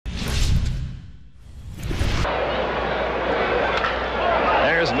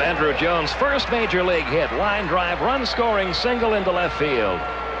from Andruw Jones' first major league hit. Line drive, run scoring single into left field.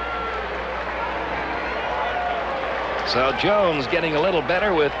 So Jones getting a little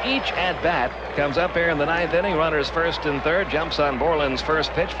better with each at bat. Comes up here in the ninth inning. Runners first and third. Jumps on Borland's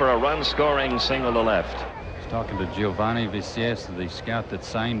first pitch for a run scoring single to left. Talking to Giovanni Vicies, the scout that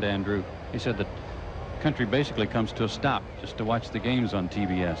signed Andruw. He said the country basically comes to a stop just to watch the games on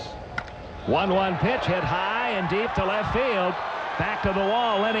TBS. 1-1 pitch hit high and deep to left field. Back to the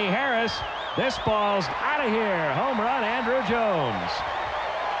wall, Lenny Harris. This ball's out of here. Home run, Andruw Jones.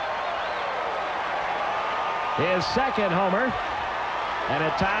 His second homer, and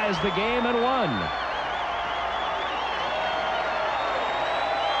it ties the game at 1.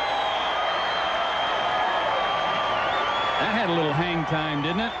 That had a little hang time,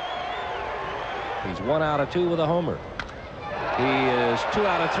 didn't it? He's 1 out of 2 with a homer. He is 2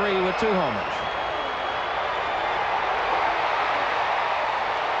 out of 3 with 2 homers.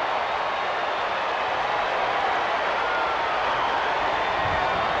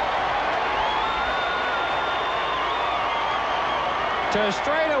 To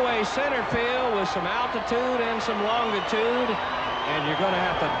straightaway center field with some altitude and some longitude, and you're going to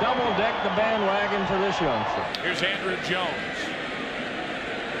have to double deck the bandwagon for this youngster. Here's Andruw Jones.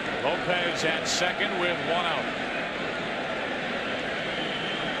 Lopez at second with 1 out.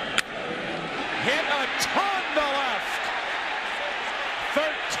 Hit a ton to left.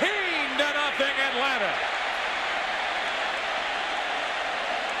 13-0 Atlanta.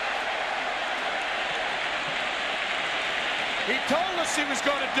 He told us he was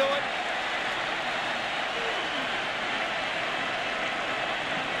going to do it.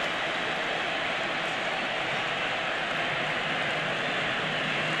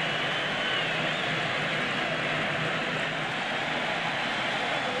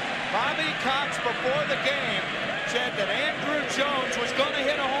 Bobby Cox before the game said that Andruw Jones was going to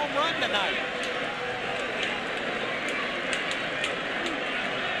hit a home run tonight.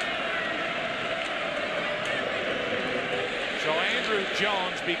 So Andruw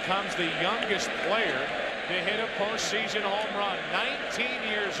Jones becomes the youngest player to hit a postseason home run, 19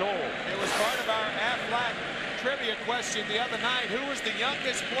 years old. It was part of our Aflac trivia question the other night. Who was the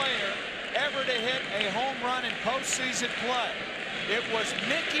youngest player ever to hit a home run in postseason play? It was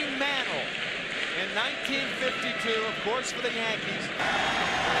Mickey Mantle in 1952, of course, for the Yankees.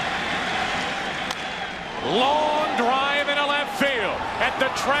 Long drive into left field. At the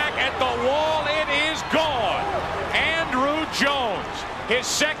track, at the wall, it is gone. Andruw Jones, his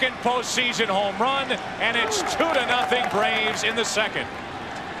second postseason home run, and it's 2-0 Braves in the second.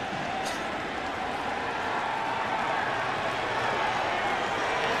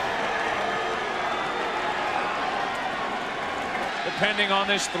 Depending on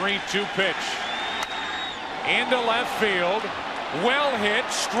this 3-2 pitch. Into left field. Well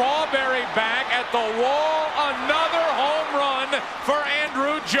hit. Strawberry back at the wall. Another home run for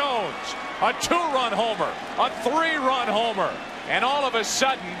Andruw Jones. A 2-run homer. A 3-run homer. And all of a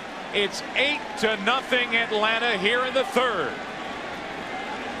sudden, it's 8-0 Atlanta here in the third.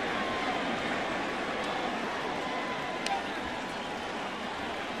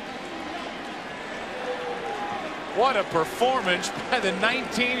 What a performance by the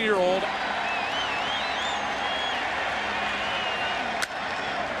 19-year-old.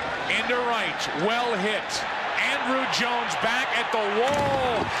 Into right, well hit. Andruw Jones back at the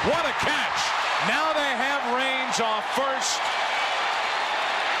wall. What a catch. Now they have Raines off first.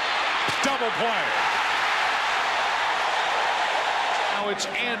 Double play. Now it's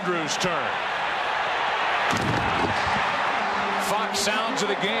Andrew's turn. Fox sounds of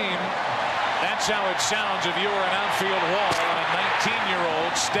the game. That's how it sounds if you were an outfield wall and a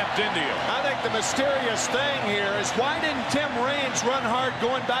 19-year-old stepped into you. I think the mysterious thing here is why didn't Tim Raines run hard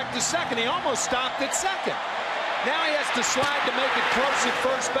going back to second? He almost stopped at second. Now he has to slide to make it close at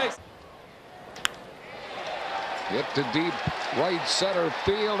first base. Hit to deep right center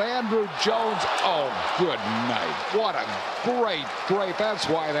field. Andruw Jones. Oh, good night. What a great. That's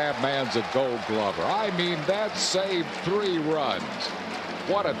why that man's a Gold Glover. I mean, that saved 3 runs.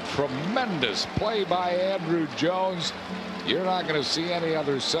 What a tremendous play by Andruw Jones. You're not going to see any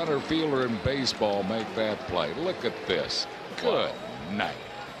other center fielder in baseball make that play. Look at this. Good night.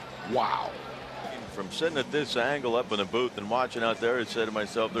 Wow. From sitting at this angle up in the booth and watching out there, I said to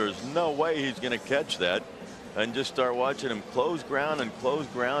myself, there's no way he's going to catch that. And just start watching him close ground,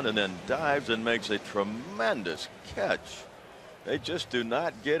 and then dives and makes a tremendous catch. They just do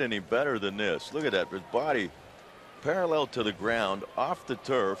not get any better than this. Look at that. His body parallel to the ground, off the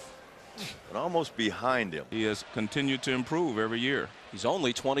turf, and almost behind him. He has continued to improve every year. He's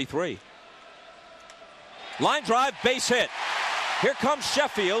only 23. Line drive, base hit. Here comes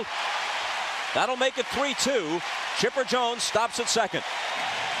Sheffield. That'll make it 3-2. Chipper Jones stops at second.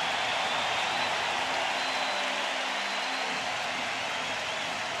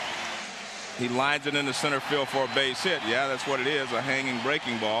 He lines it into center field for a base hit. Yeah, that's what it is, a hanging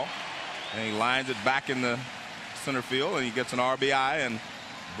breaking ball. And he lines it back in the center field, and he gets an RBI and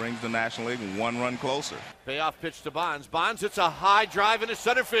brings the National League 1 run closer. Payoff pitch to Bonds. Bonds hits a high drive into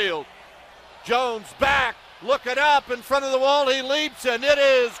center field. Jones back, looking up in front of the wall. He leaps, and it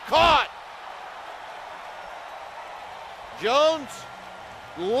is caught. Jones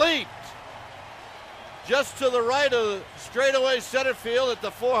leaped just to the right of straightaway center field at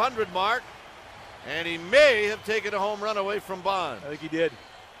the 400 mark, and he may have taken a home run away from Bonds. I think he did.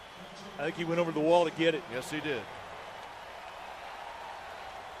 I think he went over the wall to get it. Yes, he did.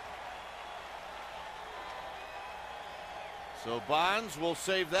 So Bonds will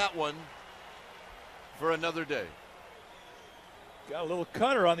save that one for another day. Got a little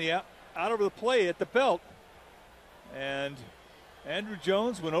cutter on the out over the plate at the belt. And Andruw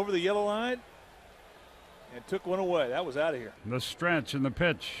Jones went over the yellow line and took one away. That was out of here. The stretch and the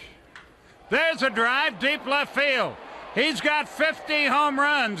pitch. There's a drive deep left field. He's got 50 home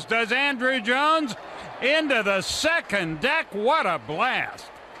runs. Does Andruw Jones into the second deck? What a blast.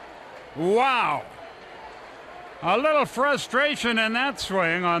 Wow. A little frustration in that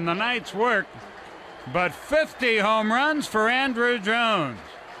swing on the night's work, but 50 home runs for Andruw Jones.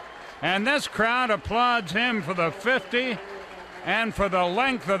 And this crowd applauds him for the 50 and for the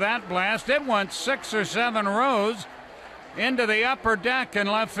length of that blast. It went 6 or 7 rows into the upper deck in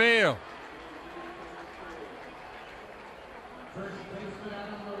left field.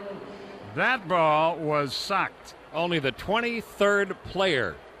 That ball was sucked. Only the 23rd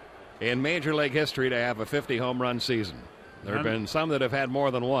player in Major League history to have a 50 home run season. There have been some that have had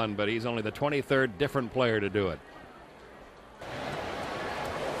more than one, but he's only the 23rd different player to do it.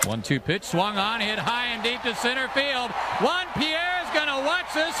 1-2 pitch, swung on, hit high and deep to center field. Juan Pierre's going to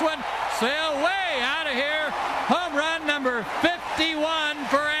watch this one sail way out of here. Home run number 51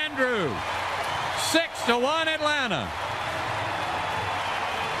 for Andruw. 6-1 Atlanta.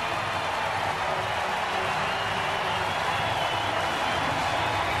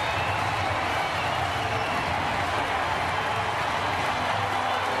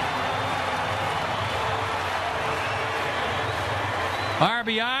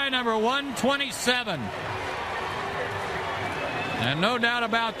 RBI number 127. And no doubt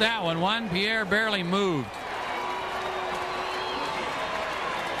about that one. Juan Pierre barely moved.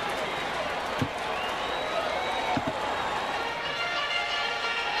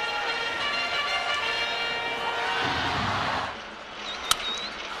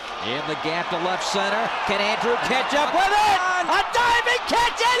 In the gap to left center. Can Andruw catch up with it? A diving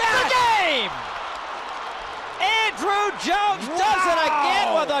catch ends the game! Andruw Jones does it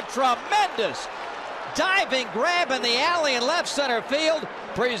again with a tremendous diving grab in the alley in left center field,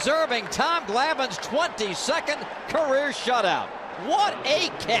 preserving Tom Glavine's 22nd career shutout. What a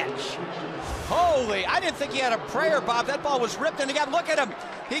catch! Holy, I didn't think he had a prayer, Bob. That ball was ripped, and again, look at him.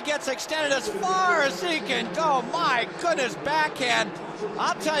 He gets extended as far as he can go. My goodness, backhand.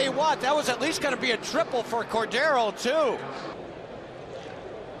 I'll tell you what, that was at least going to be a triple for Cordero, too.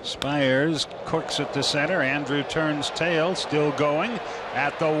 Spires corks it to center. Andruw turns tail, still going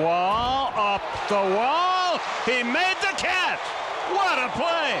at the wall, up the wall. He made the catch. What a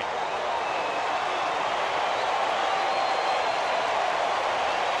play!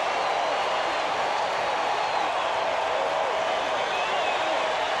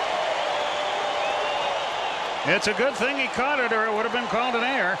 It's a good thing he caught it, or it would have been called an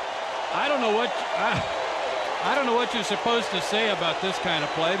error. I don't know what you're supposed to say about this kind of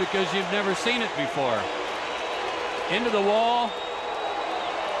play because you've never seen it before. Into the wall,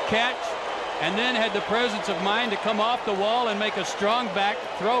 catch, and then had the presence of mind to come off the wall and make a strong back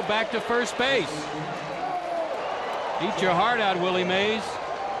throw back to first base. Eat your heart out, Willie Mays.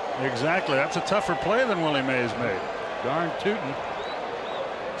 Exactly. That's a tougher play than Willie Mays made. Darn tootin'.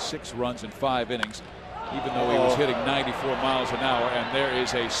 6 runs in 5 innings, even though he was hitting 94 miles an hour. And there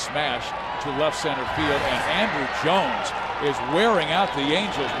is a smash to left center field, and Andruw Jones is wearing out the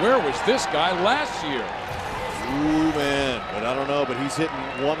Angels. Where was this guy last year? Ooh, man, but I don't know, but he's hitting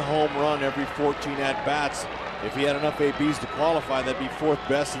 1 home run every 14 at-bats. If he had enough ABs to qualify, that'd be 4th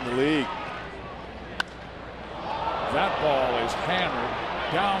best in the league. That ball is hammered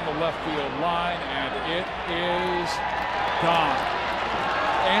down the left field line, and it is gone.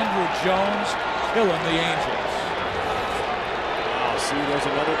 Andruw Jones killing the Angels. See, there's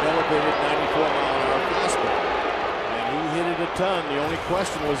another elevated 94-mile-an-hour fastball. And he hit it a ton. The only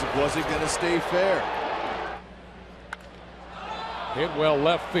question was it going to stay fair? Hit well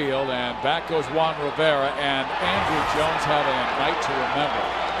left field, and back goes Juan Rivera, and Andruw Jones having a night to remember.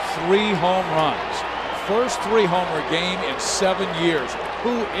 3 home runs. First 3-homer game in 7 years.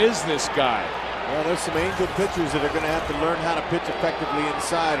 Who is this guy? Well, there's some Angel pitchers that are going to have to learn how to pitch effectively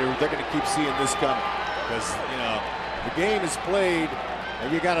inside, or they're going to keep seeing this coming. Because, you know, the game is played,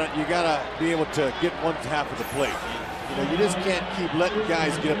 and you gotta be able to get one half of the plate. You know, you just can't keep letting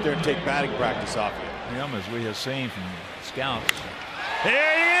guys get up there and take batting practice off you. Him, as we have seen from scouts. There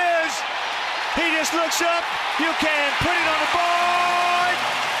he is. He just looks up. You can put it on the board.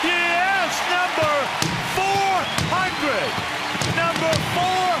 Yes, number 400. Number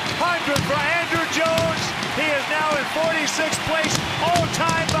 400 for Andruw Jones. He is now in 46th place all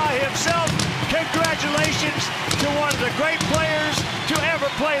time by himself. Congratulations to one of the great players to ever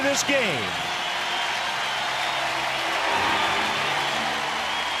play this game.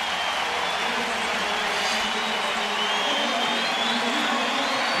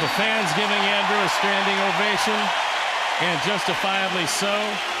 The fans giving Andruw a standing ovation, and justifiably so.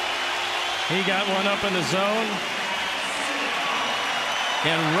 He got one up in the zone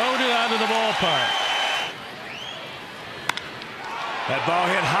and rode it out of the ballpark. That ball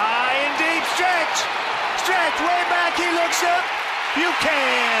hit high and deep. Stretch way back. He looks up. You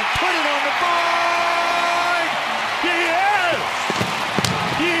can put it on the board. Yes!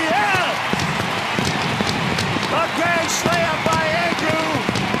 Yes! A grand slam by Andruw.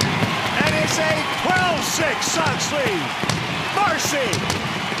 And it's a 12-6 Sox lead. Mercy!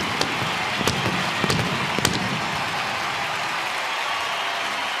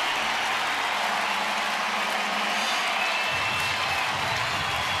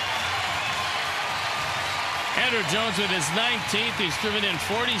 Andruw Jones with his 19th. He's driven in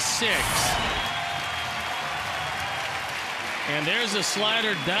 46. And there's a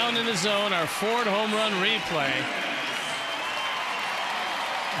slider down in the zone. Our Ford home run replay.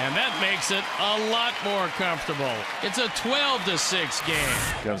 And that makes it a lot more comfortable. It's a 12-6 game.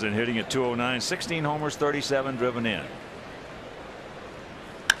 Comes in hitting at 209, 16 homers, 37 driven in.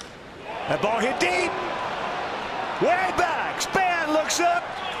 That ball hit deep. Way back. Span looks up.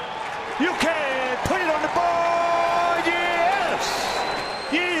 You can put it on the board. Yes.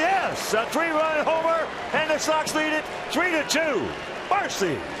 Yes. A 3-run homer, and the Sox lead it 3-2.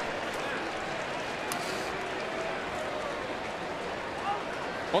 Mercy.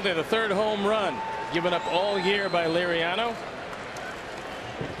 Only the 3rd home run given up all year by Liriano.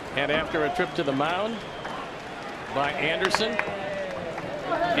 And after a trip to the mound by Anderson.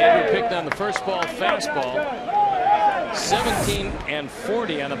 Andruw picked on the first ball fastball. 17 and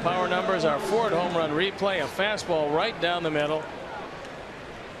 40 on the power numbers. Our Ford home run replay. A fastball right down the middle.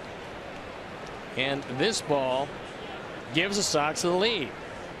 And this ball gives the Sox the lead.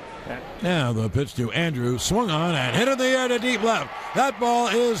 Now the pitch to Andruw, swung on and hit in the air to deep left. That ball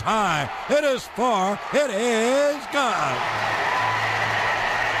is high. It is far. It is gone.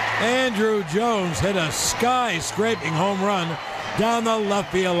 Andruw Jones hit a sky-scraping home run down the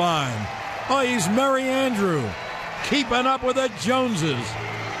left field line. Oh, he's Merry Andruw, keeping up with the Joneses.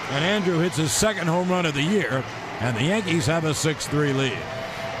 And Andruw hits his 2nd home run of the year, and the Yankees have a 6-3 lead.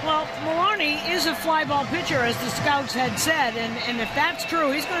 Well, Maloney is a fly ball pitcher, as the scouts had said, and if that's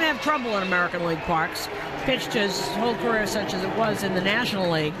true, he's going to have trouble in American League parks. Pitched his whole career such as it was in the National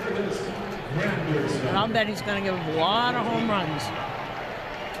League. And I'll bet he's going to give a lot of home runs.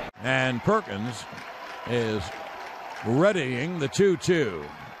 And Perkins is readying the 2-2.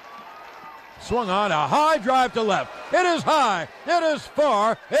 Swung on, a high drive to left. It is high. It is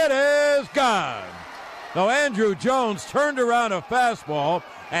far. It is gone. Now Andruw Jones turned around a fastball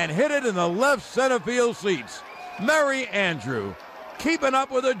and hit it in the left center field seats. Merry Andruw, keeping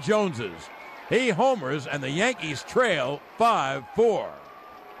up with the Joneses. He homers, and the Yankees trail 5-4.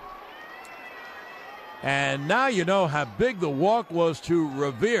 And now you know how big the walk was to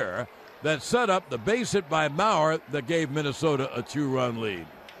Revere that set up the base hit by Mauer that gave Minnesota a 2-run lead.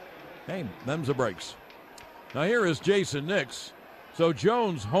 Hey, them's the breaks. Now here is Jason Nix. So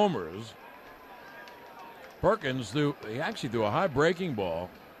Jones homers. Perkins he actually threw a high breaking ball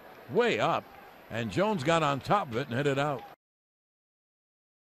way up, and Jones got on top of it and hit it out.